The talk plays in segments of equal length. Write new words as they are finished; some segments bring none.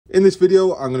In this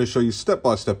video, I'm going to show you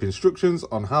step-by-step instructions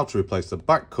on how to replace the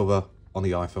back cover on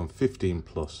the iPhone 15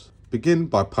 Plus. Begin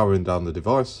by powering down the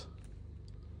device.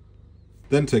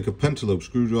 Then take a pentalobe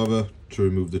screwdriver to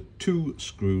remove the 2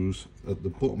 screws at the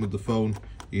bottom of the phone,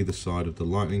 either side of the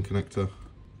lightning connector.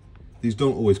 These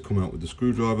don't always come out with the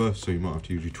screwdriver, so you might have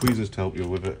to use your tweezers to help you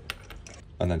with it,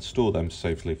 and then store them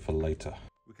safely for later.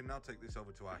 We can now take this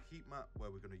over to our heat mat, where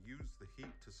we're going to use the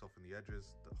heat to soften the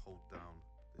edges that hold down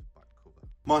this back cover.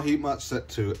 My heat mat's set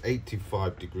to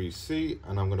 85 degrees C,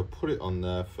 and I'm going to put it on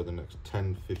there for the next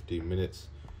 10-15 minutes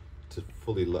to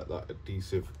fully let that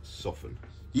adhesive soften.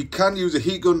 You can use a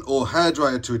heat gun or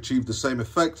hairdryer to achieve the same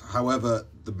effect. However,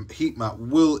 the heat mat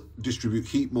will distribute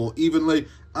heat more evenly,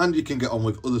 and you can get on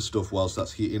with other stuff whilst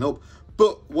that's heating up.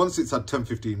 But once it's had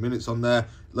 10-15 minutes on there,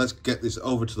 let's get this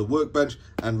over to the workbench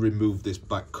and remove this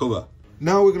back cover.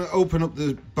 Now we're going to open up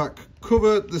the back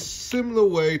cover the similar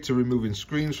way to removing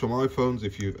screens from iPhones,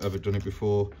 if you've ever done it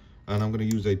before. And I'm going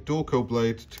to use a Dorco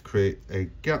blade to create a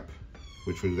gap,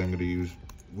 which we're then going to use.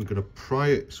 We're going to pry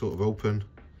it sort of open.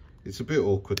 It's a bit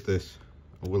awkward, this,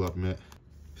 I will admit,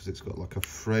 because it's got like a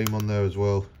frame on there as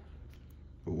well.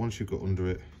 But once you've got under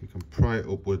it, you can pry it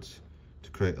upwards to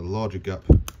create a larger gap,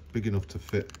 big enough to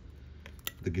fit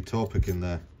the guitar pick in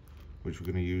there, which we're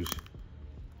going to use.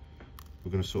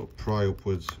 We're going to sort of pry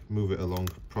upwards, move it along,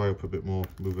 pry up a bit more,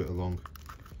 move it along.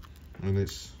 And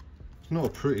it's not a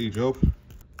pretty job,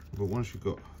 but once you've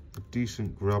got a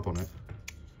decent grab on it,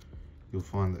 you'll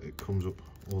find that it comes up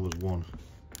all as one.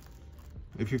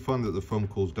 If you find that the foam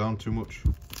cools down too much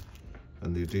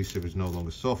and the adhesive is no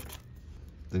longer soft,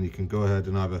 then you can go ahead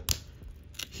and either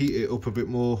heat it up a bit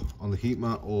more on the heat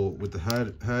mat or with the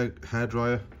hair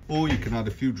dryer, or you can add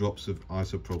a few drops of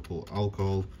isopropyl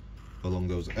alcohol along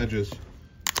those edges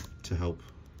to help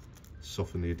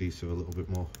soften the adhesive a little bit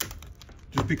more.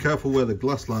 Just be careful where the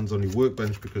glass lands on your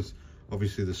workbench, because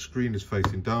obviously the screen is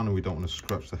facing down and we don't want to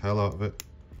scratch the hell out of it.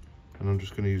 And I'm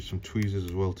just going to use some tweezers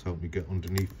as well to help me get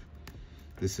underneath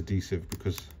this adhesive,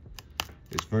 because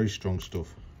it's very strong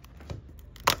stuff.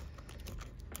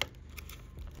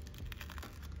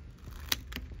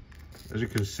 As you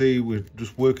can see, we're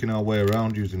just working our way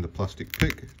around using the plastic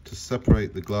pick to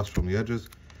separate the glass from the edges,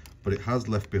 but it has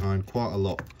left behind quite a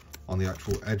lot on the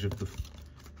actual edge of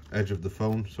the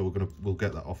phone, so we'll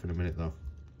get that off in a minute though.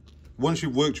 Once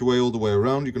you've worked your way all the way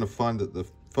around, you're going to find that the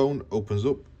phone opens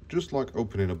up just like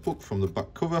opening a book from the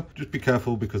back cover. Just be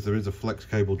careful, because there is a flex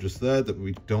cable just there that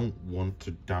we don't want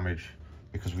to damage,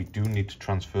 because we do need to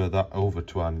transfer that over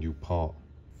to our new part.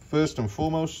 First and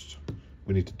foremost,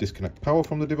 we need to disconnect power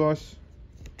from the device.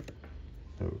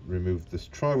 So remove this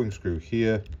tri-wing screw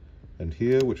here and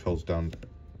here, which holds down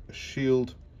a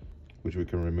shield, which we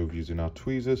can remove using our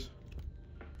tweezers.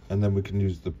 And then we can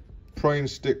use the prying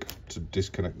stick to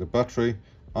disconnect the battery,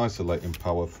 isolating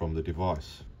power from the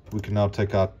device. We can now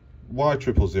take our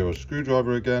Y000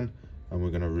 screwdriver again, and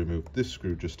we're going to remove this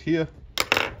screw just here,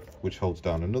 which holds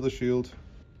down another shield,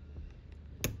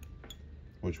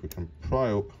 which we can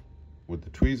pry up with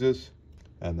the tweezers.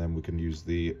 And then we can use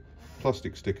the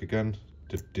plastic stick again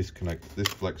to disconnect this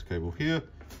flex cable here,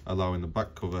 allowing the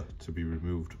back cover to be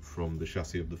removed from the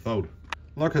chassis of the phone.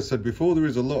 Like I said before, there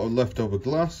is a lot of leftover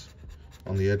glass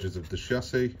on the edges of the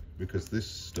chassis, because this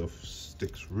stuff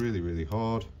sticks really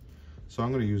hard. So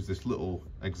I'm going to use this little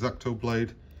X-Acto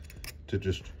blade to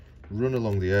just run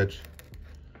along the edge,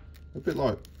 a bit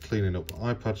like cleaning up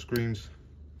iPad screens,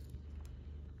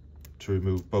 to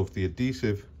remove both the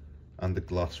adhesive and the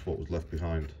glass, what was left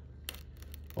behind.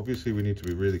 Obviously we need to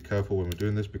be really careful when we're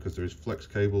doing this, because there is flex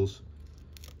cables,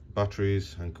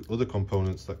 batteries and other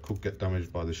components that could get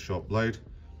damaged by this sharp blade.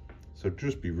 So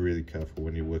just be really careful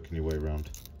when you're working your way around.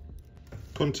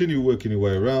 Continue working your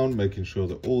way around, making sure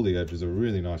that all the edges are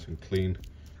really nice and clean.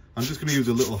 I'm just going to use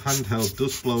a little handheld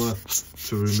dust blower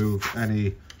to remove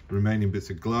any remaining bits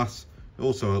of glass. It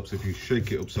also helps if you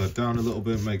shake it upside down a little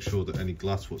bit, make sure that any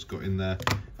glass what's got in there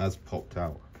has popped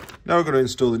out. Now we're going to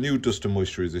install the new dust and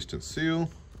moisture resistant seal.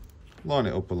 Line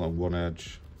it up along one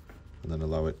edge and then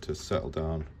allow it to settle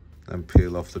down, then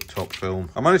peel off the top film.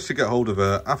 I managed to get hold of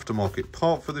an aftermarket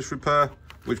part for this repair,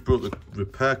 which brought the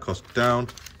repair cost down.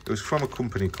 It was from a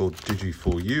company called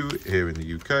Digi4U here in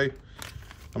the UK.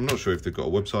 I'm not sure if they've got a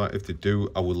website. If they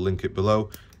do, I will link it below.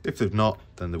 If they've not,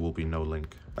 then there will be no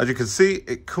link. As you can see,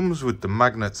 it comes with the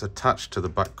magnets attached to the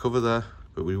back cover there,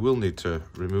 but we will need to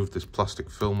remove this plastic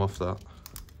film off that.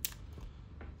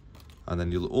 And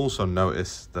then you'll also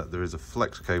notice that there is a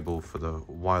flex cable for the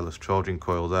wireless charging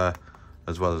coil there,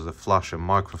 as well as a flash and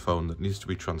microphone that needs to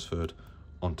be transferred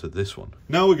onto this one.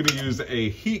 Now we're going to use a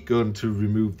heat gun to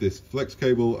remove this flex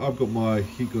cable. I've got my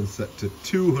heat gun set to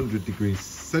 200 degrees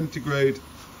centigrade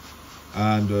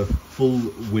and a full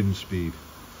wind speed.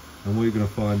 And what you're going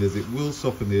to find is it will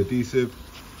soften the adhesive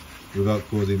without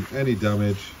causing any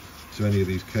damage to any of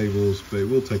these cables, but it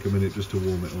will take a minute just to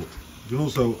warm it up. You can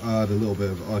also add a little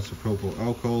bit of isopropyl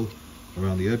alcohol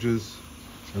around the edges,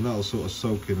 and that'll sort of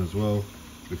soak in as well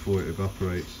before it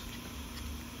evaporates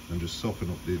and just soften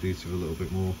up the adhesive a little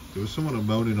bit more. There was someone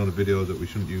moaning on a video that we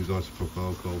shouldn't use isopropyl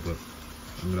alcohol, but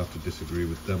I'm gonna have to disagree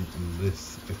with them on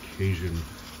this occasion.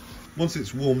 Once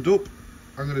it's warmed up,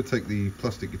 I'm gonna take the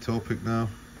plastic guitar pick now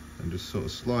and just sort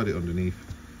of slide it underneath.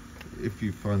 If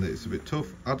you find that it's a bit tough,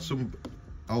 add some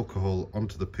alcohol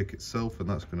onto the pick itself, and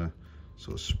that's gonna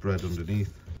sort of spread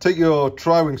underneath. Take your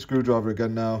tri-wing screwdriver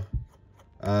again now,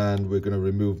 and we're going to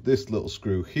remove this little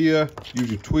screw here. Use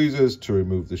your tweezers to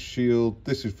remove the shield.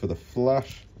 This is for the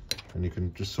flash, and you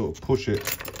can just sort of push it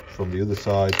from the other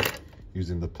side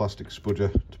using the plastic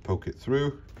spudger to poke it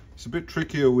through. It's a bit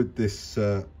trickier with this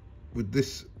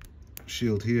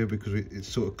shield here because it's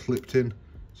sort of clipped in,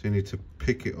 so you need to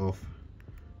pick it off,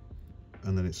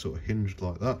 and then it's sort of hinged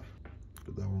like that.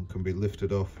 But that one can be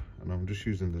lifted off, and I'm just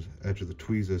using the edge of the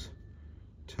tweezers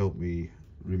to help me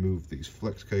remove these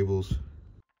flex cables.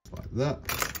 Like that.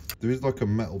 There is like a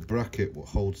metal bracket what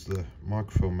holds the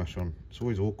microphone mesh on. It's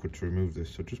always awkward to remove this,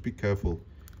 so just be careful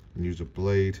and use a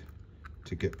blade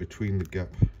to get between the gap,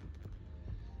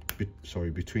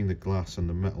 between the glass and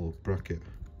the metal bracket.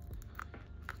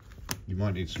 You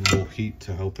might need some more heat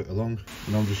to help it along,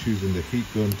 and I'm just using the heat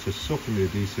gun to soften the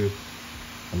adhesive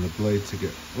and the blade to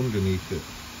get underneath it,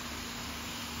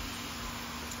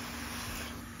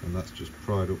 and that's just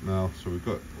pried up now. So we've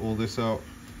got all this out.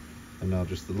 And now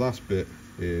just the last bit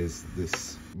is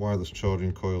this wireless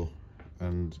charging coil,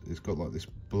 and it's got like this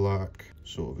black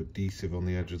sort of adhesive on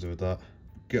the edges of that.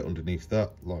 Get underneath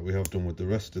that like we have done with the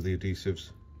rest of the adhesives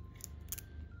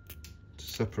to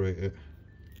separate it.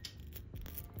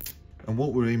 And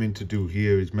what we're aiming to do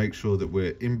here is make sure that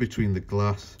we're in between the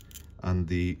glass and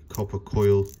the copper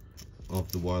coil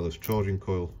of the wireless charging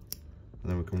coil,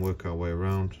 and then we can work our way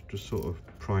around, just sort of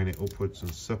prying it upwards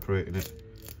and separating it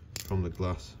from the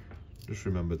glass. Just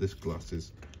remember, this glass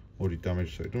is already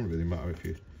damaged, so it doesn't really matter if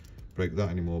you break that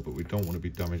anymore, but we don't want to be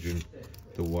damaging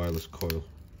the wireless coil.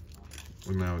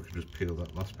 And now we can just peel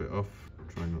that last bit off,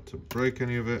 try not to break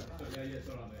any of it. You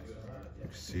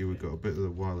can see we've got a bit of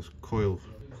the wireless coil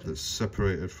that's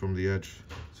separated from the edge,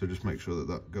 so just make sure that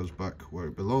that goes back where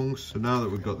it belongs. So now that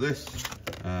we've got this,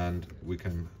 and we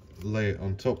can lay it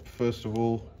on top, first of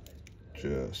all,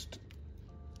 just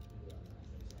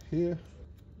here.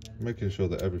 Making sure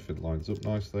that everything lines up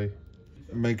nicely,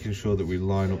 making sure that we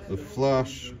line up the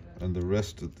flash and the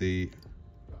rest of the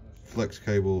flex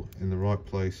cable in the right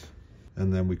place,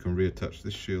 and then we can reattach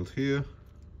this shield here,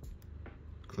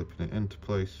 clipping it into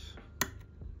place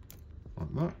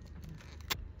like that.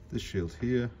 This shield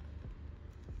here,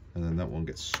 and then that one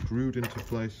gets screwed into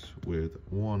place with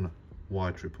one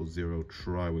Y000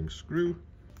 tri-wing screw,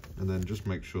 and then just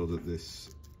make sure that this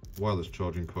wireless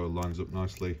charging coil lines up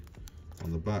nicely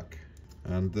on the back.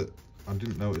 And that, I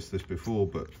didn't notice this before,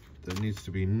 but there needs to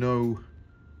be no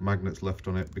magnets left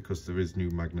on it because there is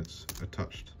new magnets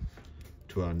attached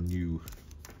to our new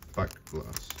back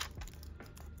glass,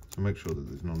 so make sure that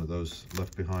there's none of those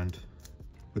left behind.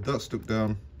 With that stuck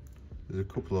down, there's a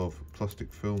couple of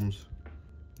plastic films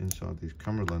inside these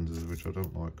camera lenses, which I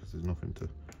don't like because there's nothing to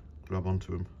grab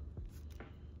onto them.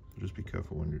 So just be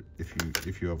careful when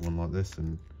if you have one like this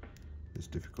and it's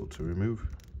difficult to remove.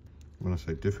 When I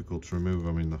say difficult to remove,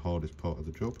 I mean the hardest part of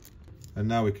the job. And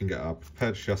now we can get our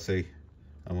prepared chassis,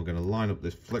 and we're going to line up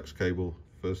this flex cable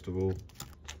first of all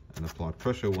and apply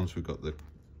pressure once we've got the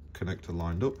connector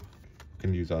lined up. We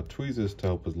can use our tweezers to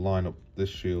help us line up this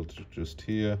shield just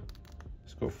here.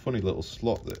 It's got a funny little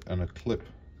slot and a clip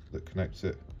that connects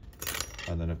it,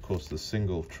 and then of course the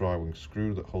single tri-wing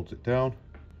screw that holds it down.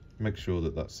 Make sure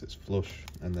that that sits flush,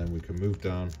 and then we can move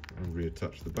down and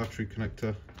reattach the battery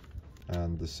connector.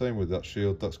 And the same with that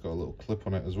shield, that's got a little clip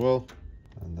on it as well.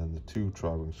 And then the two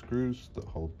tri-wing screws that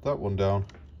hold that one down,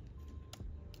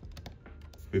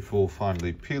 before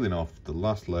finally peeling off the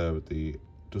last layer with the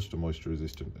dust and moisture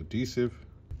resistant adhesive.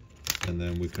 And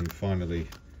then we can finally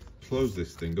close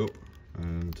this thing up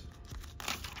and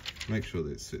make sure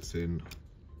that it sits in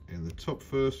the top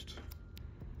first,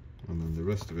 and then the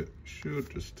rest of it should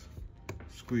just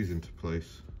squeeze into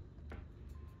place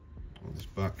on this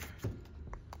back.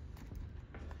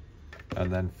 And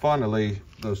then finally,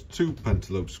 those two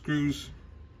pentalobe screws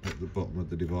at the bottom of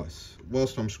the device.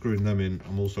 Whilst I'm screwing them in,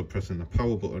 I'm also pressing the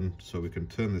power button so we can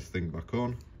turn this thing back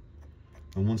on.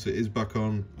 And once it is back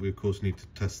on, we of course need to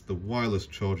test the wireless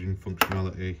charging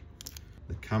functionality,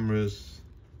 the cameras,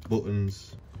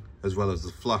 buttons, as well as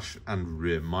the flash and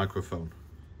rear microphone.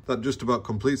 That just about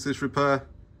completes this repair.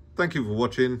 Thank you for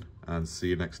watching and see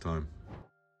you next time.